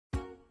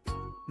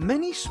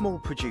Many small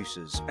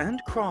producers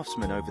and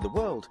craftsmen over the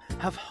world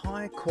have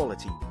high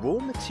quality raw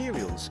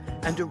materials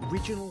and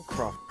original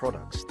craft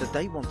products that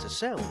they want to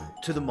sell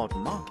to the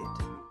modern market,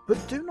 but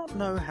do not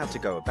know how to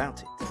go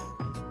about it.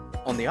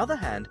 On the other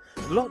hand,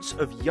 lots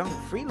of young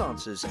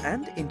freelancers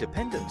and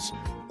independents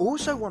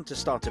also want to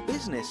start a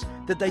business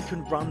that they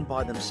can run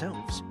by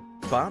themselves,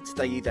 but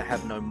they either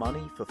have no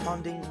money for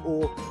funding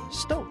or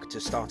stock to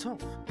start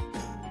off.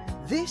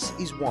 This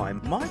is why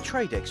My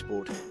Trade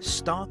Export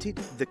started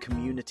the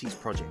Communities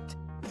Project,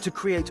 to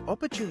create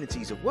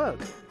opportunities of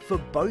work for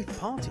both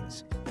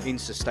parties in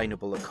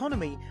sustainable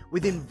economy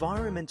with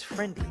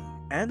environment-friendly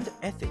and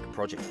ethic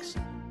projects.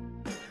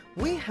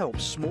 We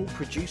help small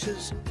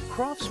producers,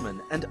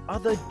 craftsmen and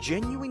other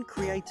genuine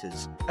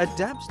creators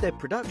adapt their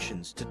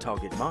productions to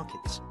target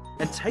markets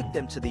and take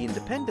them to the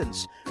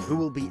independents who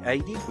will be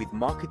aided with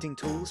marketing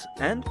tools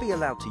and be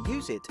allowed to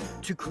use it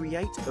to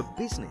create a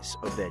business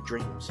of their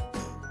dreams.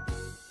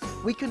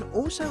 We can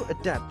also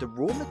adapt the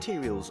raw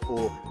materials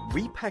or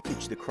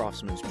repackage the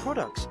craftsman's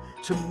products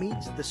to meet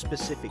the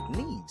specific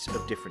needs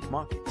of different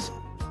markets.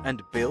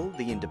 And Bill,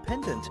 the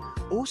independent,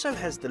 also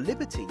has the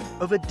liberty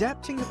of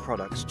adapting the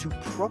products to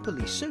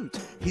properly suit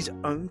his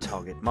own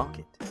target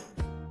market.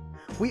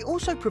 We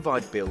also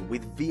provide Bill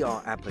with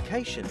VR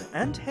application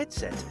and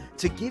headset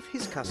to give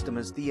his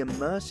customers the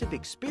immersive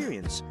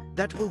experience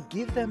that will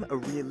give them a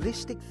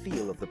realistic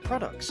feel of the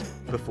products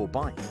before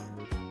buying.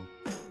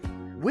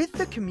 With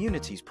the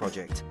Communities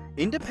Project,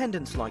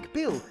 independents like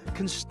Bill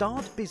can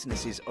start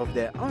businesses of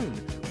their own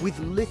with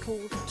little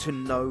to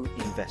no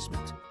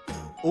investment.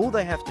 All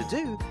they have to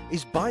do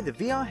is buy the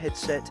VR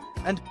headset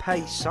and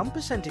pay some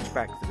percentage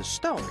back for the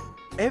stock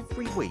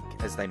every week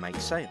as they make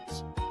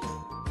sales.